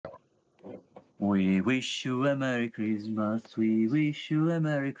We wish you a Merry Christmas. We wish you a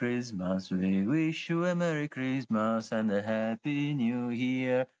Merry Christmas. We wish you a Merry Christmas and a Happy New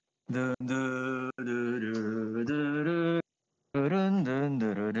Year. Dun, dun, dun, dun, dun, dun, dun,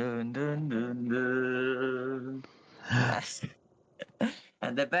 dun, dun, dun, dun, dun. Yes.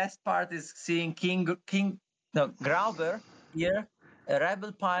 And the best part is seeing Grouber here, a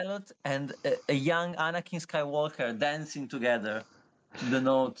rebel pilot, and a young Anakin Skywalker dancing together to the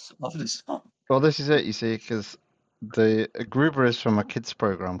notes of the song. Well, this is it, you see, because the Gruber is from a kids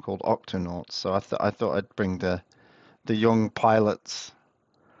program called Octonauts, so I thought I'd bring the young pilots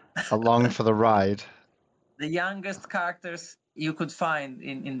along for the ride. The youngest characters you could find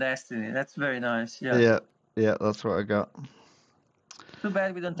in Destiny. That's very nice. Yeah. Yeah, yeah, that's what I got. Too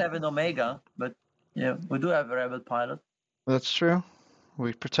bad we don't have an Omega, but yeah, we do have a rebel pilot. That's true.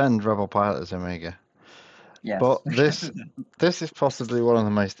 We pretend Rebel Pilot is Omega. Yes. But this is possibly one of the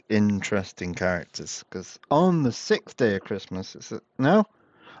most interesting characters, because on the 6th day of Christmas, on the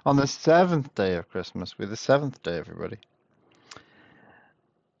 7th day of Christmas, we're the 7th day, everybody.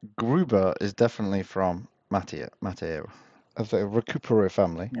 Gruber is definitely from Matteo, of the Recupero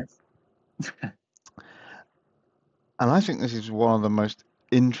family. Yes. And I think this is one of the most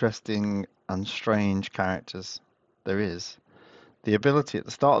interesting and strange characters there is. The ability at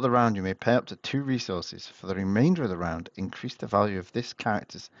the start of the round, you may pay up to 2 resources. For the remainder of the round, increase the value of this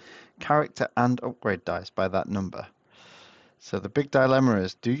character's character and upgrade dice by that number. So the big dilemma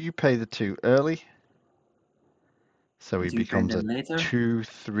is, do you pay the 2 early? So he Do you pay becomes a them later? 2,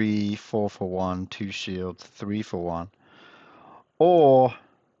 3, 4 for 1, 2 shields, 3 for 1. Or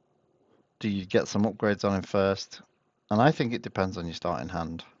do you get some upgrades on him first? And I think it depends on your starting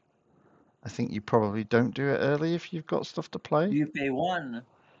hand. I think you probably don't do it early if you've got stuff to play. Do you pay 1?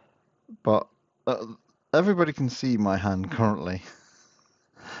 But everybody can see my hand currently.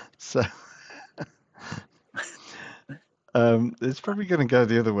 So it's probably going to go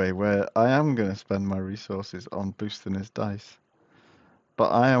the other way, where I am going to spend my resources on boosting his dice. But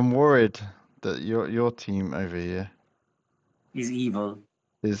I am worried that your team over here Is evil.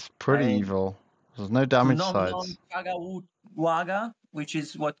 is pretty evil. There's no damage sides. Waga, which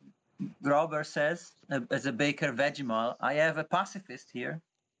is what Grouber says as a baker Vegemal. I have a pacifist here.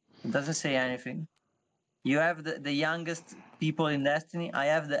 It doesn't say anything. You have the youngest people in Destiny. I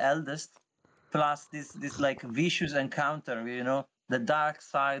have the eldest. Plus this like vicious encounter, the dark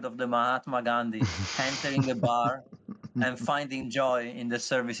side of the Mahatma Gandhi, entering a bar and finding joy in the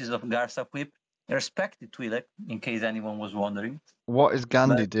services of Garza Quip. Respect it, Twi'lek, in case anyone was wondering. What is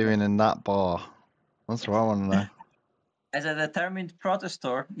Gandhi doing in that bar? That's what I want to know. As a determined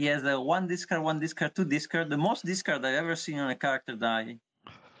protestor, he has a 1 discard, 2 discard. The most discard I've ever seen on a character die,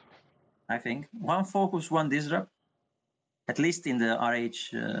 I think. 1 focus, 1 disrupt. At least in the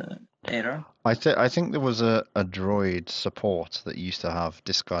RH era. I think there was a droid support that used to have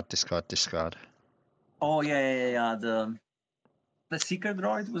discard, discard, discard. Oh yeah. The seeker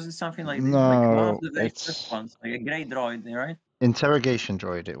droid, was it something like this? No, like one of the very first ones, like a grey droid, right? Interrogation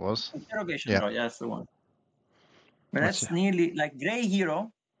droid it was. Interrogation droid, yeah, that's the one. But that's nearly like grey hero,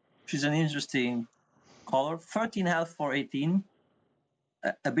 which is an interesting color. 13 health for 18.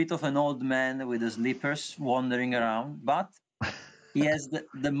 A bit of an old man with his slippers wandering around, but he has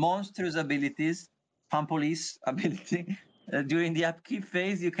the monstrous abilities, Fan Police ability. During the upkeep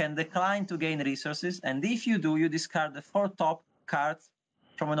phase, you can decline to gain resources, and if you do, you discard the 4 top cards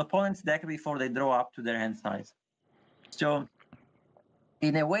from an opponent's deck before they draw up to their hand size. So,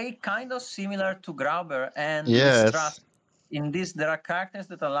 in a way, kind of similar to Grouber and Mistrust. In this, there are characters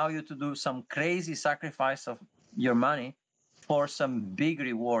that allow you to do some crazy sacrifice of your money for some big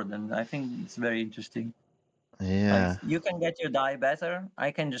reward, and I think it's very interesting. Yeah. Like, you can get your die better.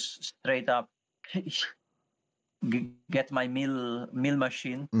 I can just straight up get my mill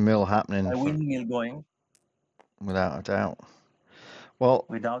machine. Mill happening. My windmill going. Without a doubt. Well,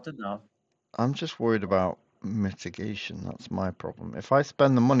 without a doubt. I'm just worried about mitigation. That's my problem. If I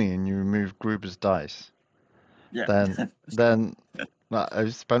spend the money and you remove Gruber's dice, then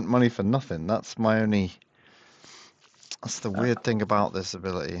I've spent money for nothing. That's the weird thing about this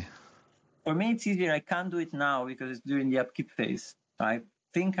ability. For me, it's easier. I can't do it now because it's during the upkeep phase. I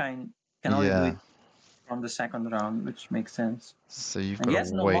think I can only do it from the second round, which makes sense. So you've and got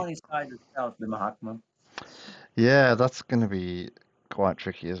to no wait. money side itself, the Mahatma. Yeah, that's going to be quite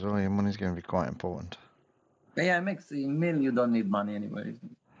tricky as well. Your money's going to be quite important. Yeah, it makes the mill. You don't need money anyway.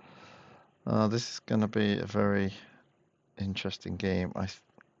 This is going to be a very interesting game.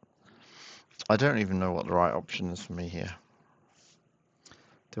 I don't even know what the right option is for me here.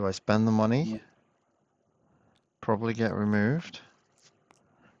 Do I spend the money? Yeah. Probably get removed.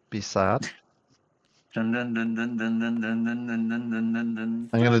 Be sad. Dun, dun, dun, dun, dun, dun, dun, dun, dun, dun, dun, dun, dun.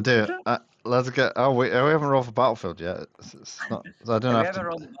 I'm gonna do it. Let's get. Oh wait, we haven't rolled for Battlefield yet. It's not. So I don't Yeah, we have to. haven't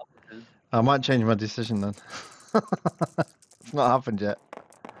rolled the bubble. I might change my decision then. It's not happened yet.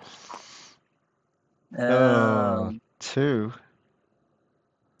 Oh, 2.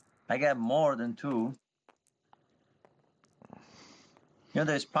 I get more than 2.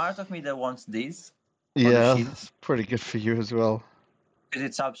 There's part of me that wants this for the Yeah, shield that's pretty good for you as well. because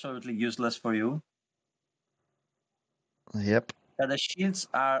it's absolutely useless for you. Yep. But the shields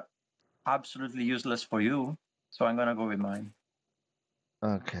are absolutely useless for you, so I'm gonna go with mine.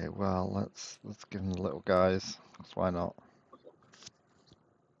 Okay, well let's give them the little guys. 'Cause why not?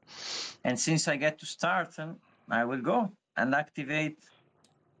 And since I get to start, I will go and activate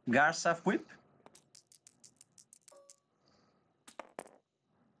Garsaf Whip.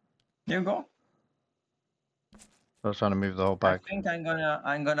 There you go. I was trying to move the whole I bag. think I'm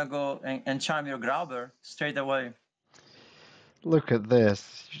gonna go and charm your Grouber straight away. Look at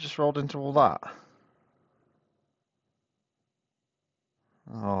this. You just rolled into all that.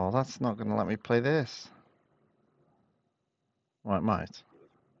 Oh, that's not gonna let me play this. Well, it might.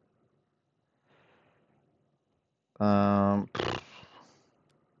 Um.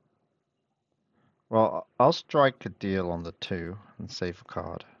 Well, I'll strike a deal on the 2 and save a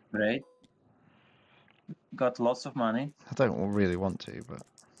card. Great. Got lots of money. I don't really want to, but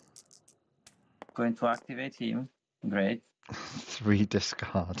Going to activate him. Great. 3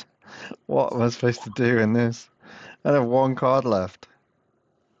 discard. What am I supposed to do in this? I have 1 card left.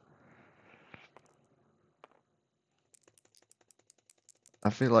 I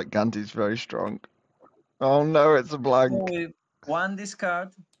feel like Gandhi's very strong. Oh no, it's a blank. So with 1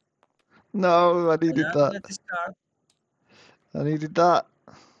 discard, No, I needed another that. discard. I needed that.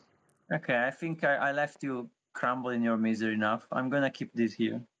 Okay, I think I left you crumble in your misery enough. I'm gonna keep this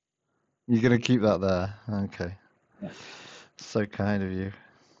here. You're gonna keep that there. Okay. Yeah. So kind of you.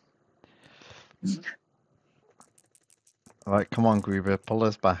 Alright, come on, Gruber, pull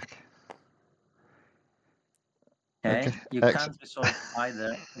us back. Okay, you can't resolve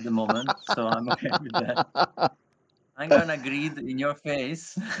either at the moment, so I'm okay with that. I'm gonna greed in your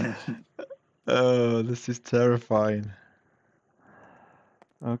face. Oh, this is terrifying.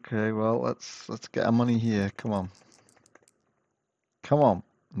 Okay, well, let's get our money here. Come on. Come on.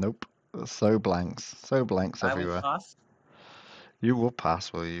 Nope. So blanks. So blanks I will everywhere. pass. You will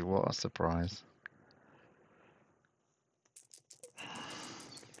pass, will you? What a surprise.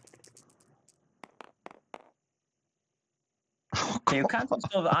 Oh, Okay, you God. can't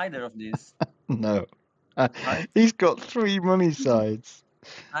resolve either of these. No. Right? He's got 3 money sides.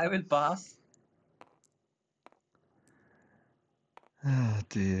 I will pass. Oh,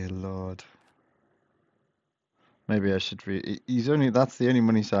 dear Lord. Maybe I should read. That's the only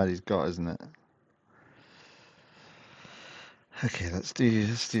money side he's got, isn't it? Okay, let's do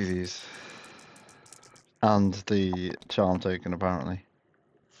these. And the charm token, apparently.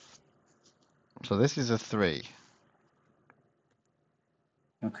 So this is a 3.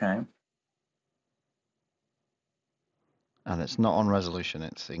 Okay. And it's not on resolution,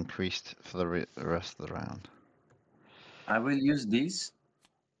 it's increased for the rest of the round. I will use this,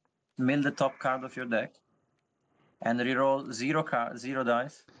 mill the top card of your deck, and reroll 0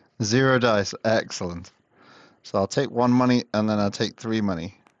 dice. 0 dice, excellent. So I'll take 1 money and then I'll take 3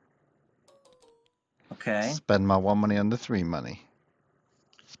 money. Okay. Spend my 1 money on the 3 money.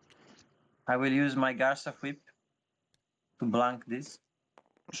 I will use my Garza Whip to blank this.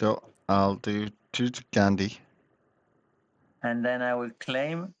 Sure, I'll do 2 to Gandhi. And then I will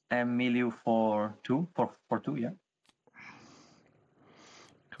claim and mill you for 2, for 2, yeah.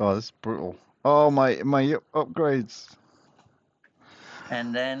 God, this is brutal. Oh, my upgrades.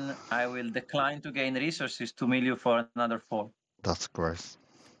 And then I will decline to gain resources to mill you for another 4. That's gross.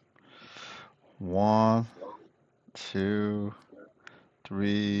 1, 2,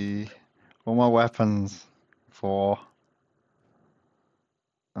 3. All my weapons. 4.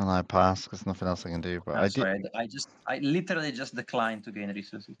 And I pass because nothing else I can do. But No, I did. sorry, I literally just declined to gain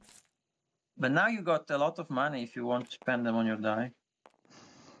resources. But now you got a lot of money if you want to spend them on your die.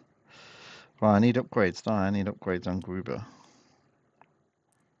 Well, I need upgrades, don't I? I need upgrades on Gruber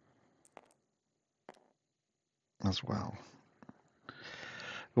as well.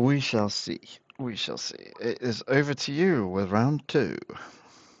 We shall see. We shall see. It is over to you with round 2.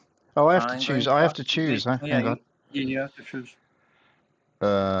 Oh, I have to I'm choose. going to I have to activate. choose. Huh? Oh, yeah, Hang on. you have to choose.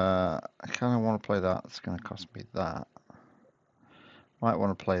 I kind of want to play that. It's going to cost me that. Might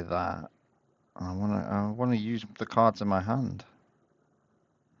want to play that. I want to use the cards in my hand.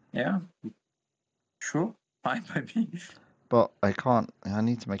 Yeah, sure. Fine by me. But I can't. I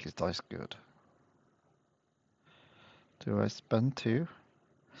need to make his dice good. Do I spend 2?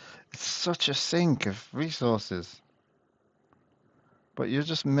 It's such a sink of resources. But you're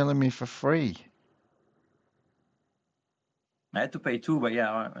just milling me for free. I had to pay 2, but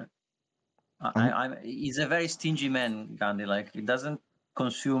yeah, he's a very stingy man, Gandhi. Like, he doesn't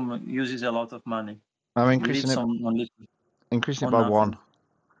uses a lot of money. I'm He increasing lives it. Increase it on by nothing. 1.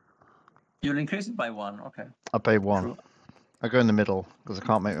 You'll increase it by 1, okay. I pay 1. True. I go in the middle because I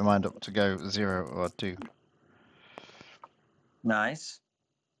can't make my mind up to go 0 or 2. Nice.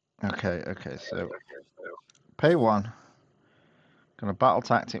 Okay, so pay 1. Gonna battle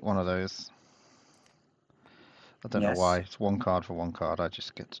tactic one of those. I don't know why. Yes. It's 1 card for 1 card. I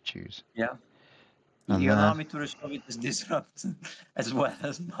just get to choose. Yeah. And You allow then, me to resolve it as disrupt as well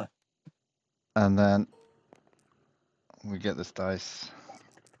as not. and then we get this dice.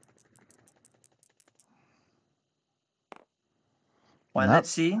 Well, Nope. let's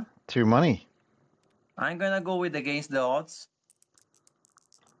see. 2 money. I'm gonna go with against the odds.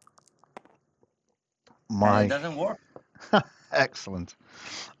 And it doesn't work. Excellent.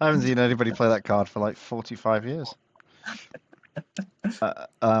 I haven't seen anybody play that card for like 45 years. I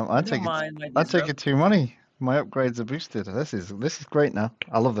don't mind my I take disrupt. it 2 money. My upgrades are boosted. This is great now.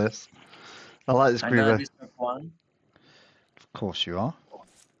 I love this. I like this I'm gonna Grouber. disrupt 1. Of course you are.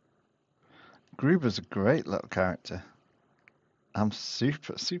 Gruber's a great little character. I'm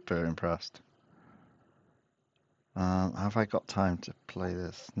super impressed. Have I got time to play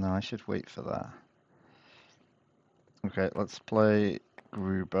this? No, I should wait for that. Okay, let's play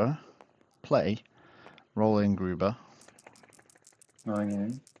Gruber. Roll in Gruber.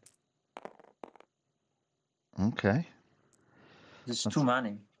 Okay. Okay. This is 2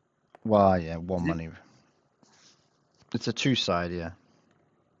 money. Well, yeah, 1 Is it? money. It's a 2 side, yeah.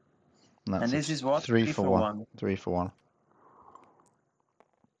 And this is what? 3 3 for for 1. 1. 3 for 1.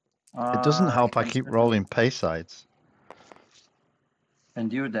 It doesn't help I keep rolling pay sides.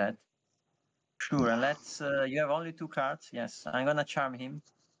 Endure that. Sure, and let's. You have only 2 cards. Yes, I'm gonna charm him.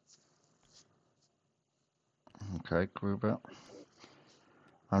 Okay, Gruber.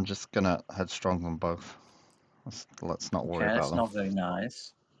 I'm just gonna headstrong on both. Let's not worry Okay, about that's them. not very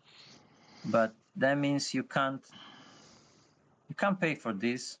nice. But that means you can't pay for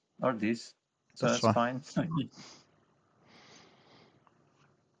this or this. So that's fine.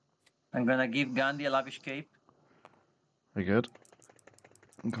 I'm gonna give Gandhi a lavish cape. Very good.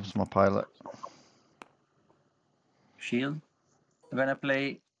 Here comes my pilot. Shield. I'm gonna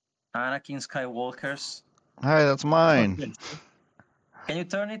play Anakin Skywalker's. Hey, that's mine. Can you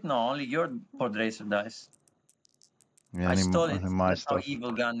turn it? No, only your Podracer dice. Yeah, I stole it. only my That's how stuff.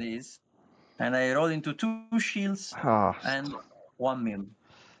 evil Gandhi is. And I roll into 2 shields and 1 mil.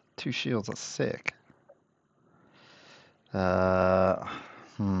 2 shields, that's sick.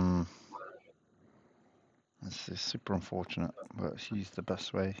 This is super unfortunate, but he's the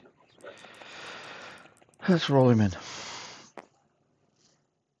best way. Let's roll him in.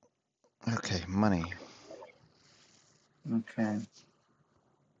 Okay, money. Okay.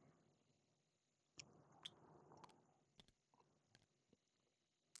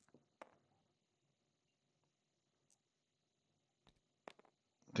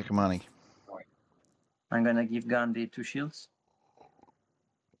 Take a money. I'm gonna give Gandhi 2 shields.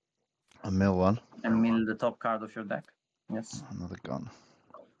 A mill 1. And mill the top card of your deck. Yes. Another gun.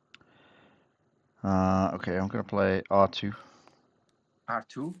 Okay, I'm gonna play R2.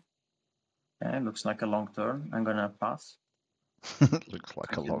 R2. Okay, looks like a long turn. I'm gonna pass. Looks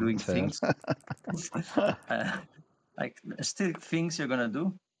like a You're long doing turn. things. Like still things you're gonna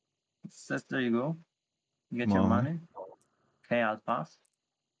do. There you go. You get your money. Okay, I'll pass.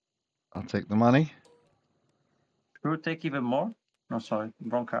 I'll take the money. Sure, take even more. No, sorry,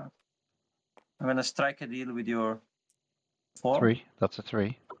 wrong card. I'm gonna strike a deal with your 4. 3. That's a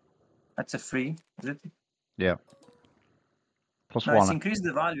 3. That's a 3, is it? Yeah. Plus No, it's 1. increased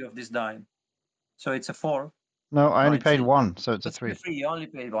the value of this die. So it's a 4. No, I only paid a, 1, so it's a It's 3. a 3. You only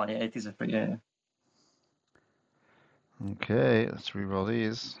paid 1. Yeah, it is a 3. Yeah. Okay, let's reroll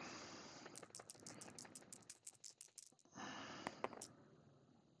these.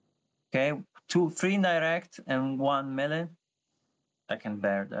 Okay, 3 indirect and 1 melee. I can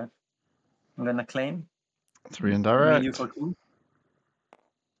bear that. I'm gonna claim. 3 Mill you indirect. for 2.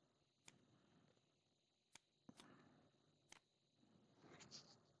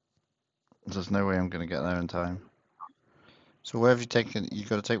 There's no way I'm going to get there in time. So where have you taken? You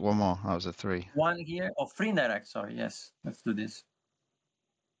got to take 1 more. That was a 3. 1 here. Oh, 3 indirect. Sorry. Yes. Let's do this.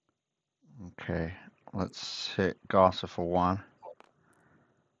 Okay, let's hit Garza for 1.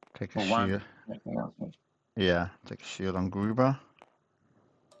 Take a For shield. 1. Yeah, take a shield on Gruber.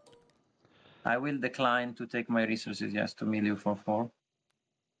 I will decline to take my resources, yes, to mill you for 4.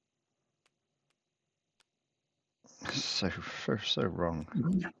 So wrong.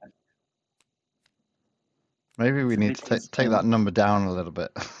 Mm-hmm. Maybe we It's a need bit to take insane. that number down a little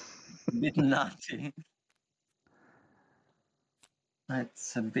bit. A bit nutty.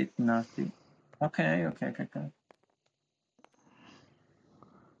 It's a bit nutty. Okay.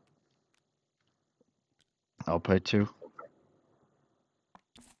 I'll pay 2.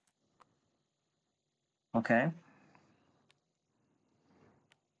 Okay.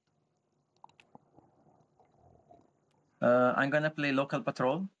 I'm gonna play local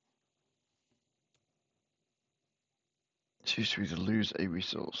patrol. Too sweet to lose a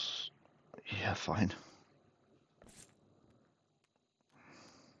resource. Yeah, fine.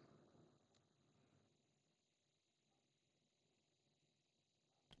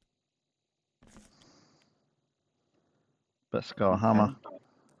 Beskar Hammer.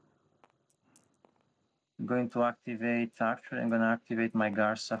 I'm going to activate. Actually, I'm gonna activate my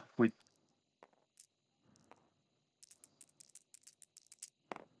Garza with.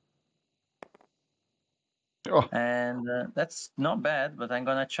 Oh, And that's not bad, but I'm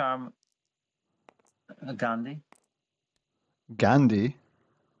gonna charm Gandhi. Gandhi.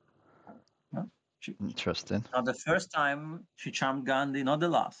 No? Interesting. Not the first time she charmed Gandhi, not the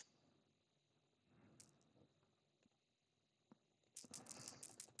last.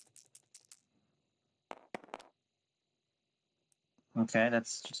 Okay,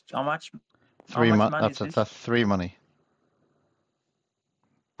 that's just how much 3 money. money is this? That's 3 money.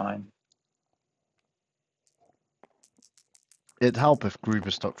 Fine. It'd help if Grouber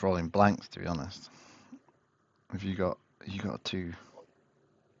stopped rolling blanks, to be honest. If you got 2, you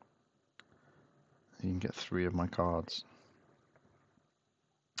can get 3 of my cards.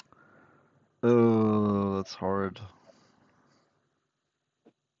 Oh, that's hard.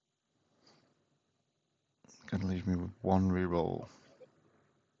 Gonna leave me with 1 reroll.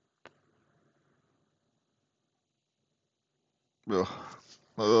 Ugh.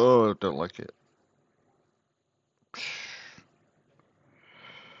 Oh, I don't like it.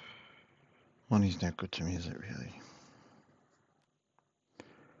 Money's no good to me, is it really?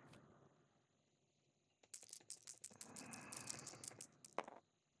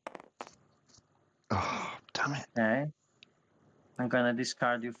 Oh, damn it. Okay. I'm gonna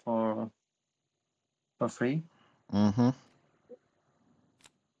discard you for free. Mm-hmm.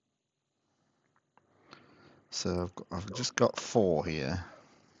 So I've just got 4 here.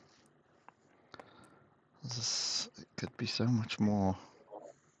 It could be so much more.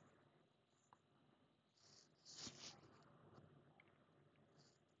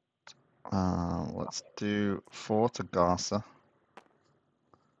 Let's do 4 to Garza.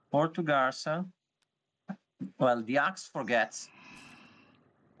 4 to Garza. Well, the axe forgets.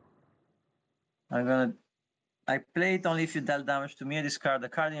 I play it only if you dealt damage to me. I discard the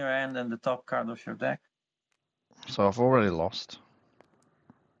card in your hand and the top card of your deck. So I've already lost.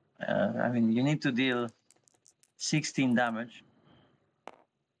 I mean, you need to deal 16 damage.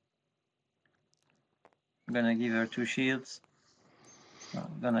 I'm gonna give her 2 shields.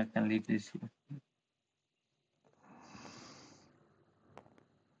 I can leave this here.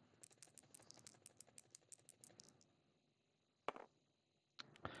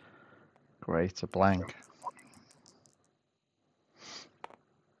 Great, a blank.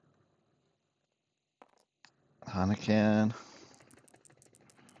 Anakin.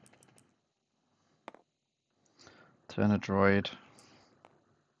 Turn a droid.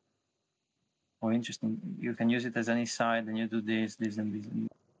 Oh, interesting. You can use it as any side, and you do this, and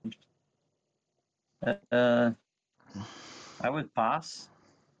this. I would pass.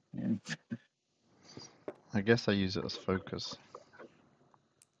 Yeah. I guess I use it as focus.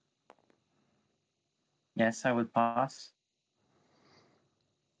 Yes, I would pass.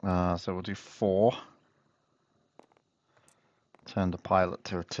 So we'll do 4. Turn the pilot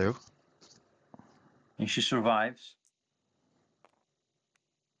to a 2. And she survives.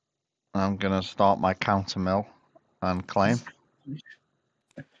 I'm gonna start my counter mill and claim.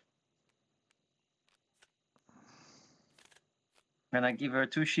 Gonna give her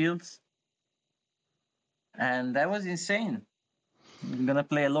 2 shields. And that was insane. I'm gonna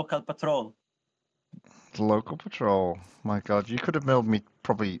play a local patrol. Local patrol. My god, you could have milled me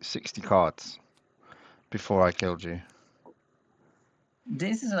probably 60 cards before I killed you.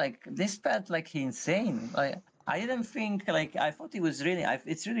 This felt like insane. I didn't think I thought it was really.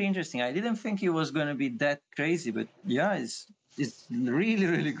 It's really interesting. I didn't think it was going to be that crazy, but yeah, it's really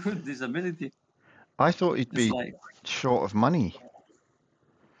really good. This ability. I thought he'd It's be short of money.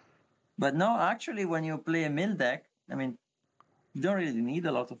 but no, actually, when you play a mill deck, I mean, You don't really need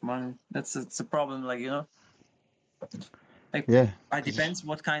a lot of money. It's a problem. Like, like Yeah, it depends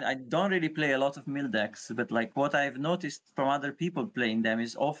what kind. I don't really play a lot of mill decks, but like what I've noticed from other people playing them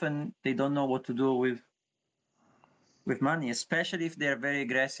is often they don't know what to do with money, especially if they're very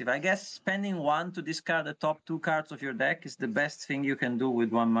aggressive. I guess spending one to discard the top two cards of your deck is the best thing you can do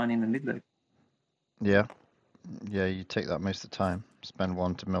with one money in the mid deck. yeah, yeah. You take that most of the time. Spend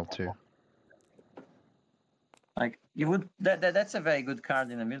one to mill two. Like you would that's a very good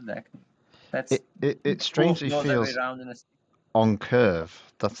card in a mid deck. That's It full of strangely blows every feels round in a. on curve.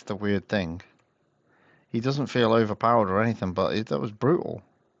 That's the weird thing. He doesn't feel overpowered or anything, but that was brutal.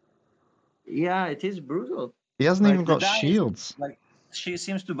 Yeah, it is brutal. He hasn't even Like the got die is shields. like she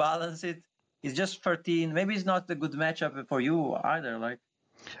seems to balance it. It's just 13. Maybe it's not a good matchup for you either. Like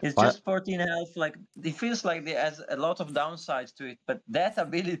it's I, just 14 health. Like it feels like there has a lot of downsides to it, but that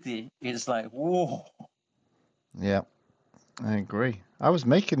ability is like whoa. yeah, I agree. I was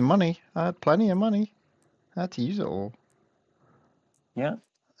making money. I had plenty of money. I had to use it all. Yeah.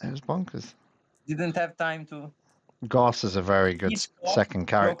 It was bonkers. Didn't have time to. Goss is a very good He's off. second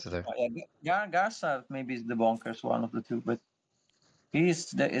character, though. Yeah, Garza maybe is the bonkers one of the two, but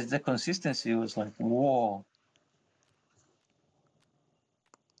the consistency was like whoa.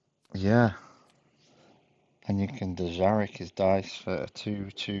 Yeah. And you can Dejarik his dice for a 2,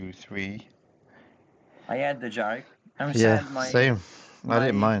 2, 3. I had the Jarek. I'm Yeah, sad same. I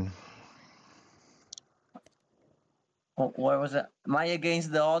didn't my mind. what was it? My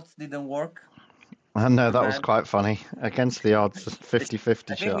against the odds didn't work. I know Too that was bad. quite funny. Against the odds, I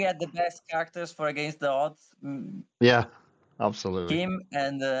 50-50 think we shot. had the best characters for against the odds. Yeah, absolutely. Kim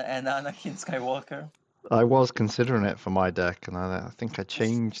and Anakin Skywalker. I was considering it for my deck, and I think I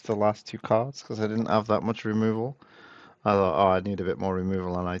changed the last two cards because I didn't have that much removal. I thought, oh, I need a bit more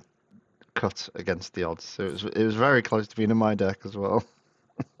removal, and I cut against the odds. So it was very close to being in my deck as well.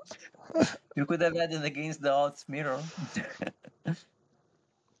 You could have had an against the odds mirror.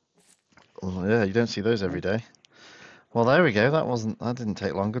 Well, yeah, you don't see those every day. Well, there we go. That didn't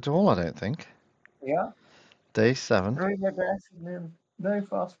take long at all, I don't think. Yeah, Day 7, very aggressive, man. Very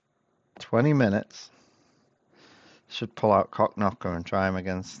fast. 20 minutes. Should pull out Cockknocker and try him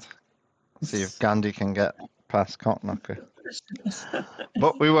against. See if Gandhi can get past Cockknocker.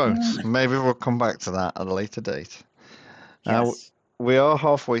 But we won't. Maybe we'll come back to that at a later date. Yes. We are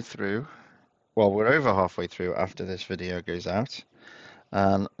halfway through. Well, we're over halfway through after this video goes out.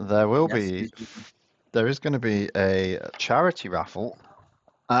 And Yes. there is going to be a charity raffle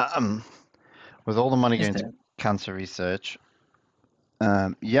with all the money Is going to there? cancer research.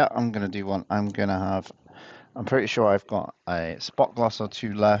 Yeah, I'm going to do one. I'm pretty sure I've got a spot gloss or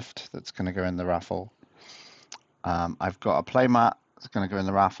two left that's going to go in the raffle. I've got a playmat that's going to go in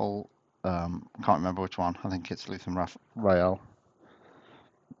the raffle. Can't remember which one. I think it's Luthien Royale.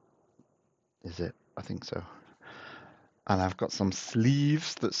 Is it? I think so. And I've got some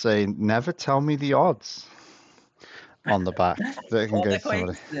sleeves that say "Never tell me the odds" on the back that can What go a to somebody.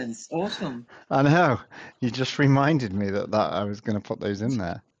 coincidence. Awesome. I know. You just reminded me that I was going to put those in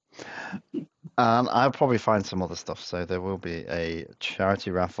there. And I'll probably find some other stuff. So there will be a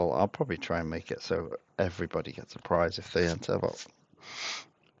charity raffle. I'll probably try and make it so everybody gets a prize if they enter, but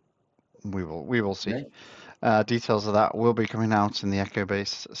we will see. Great. Details of that will be coming out in the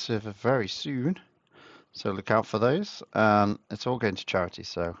Echobase server very soon. So look out for those. It's all going to charity,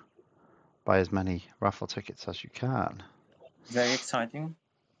 so buy as many raffle tickets as you can. Very exciting.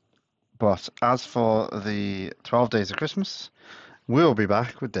 But as for the 12 Days of Christmas, we'll be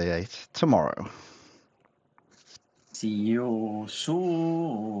back with day 8 tomorrow. See you soon.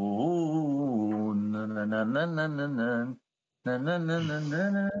 Na, na, na, na, na, na, na. Na, na, na, na, na,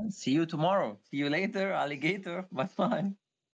 na. See you tomorrow. See you later, alligator. Bye bye.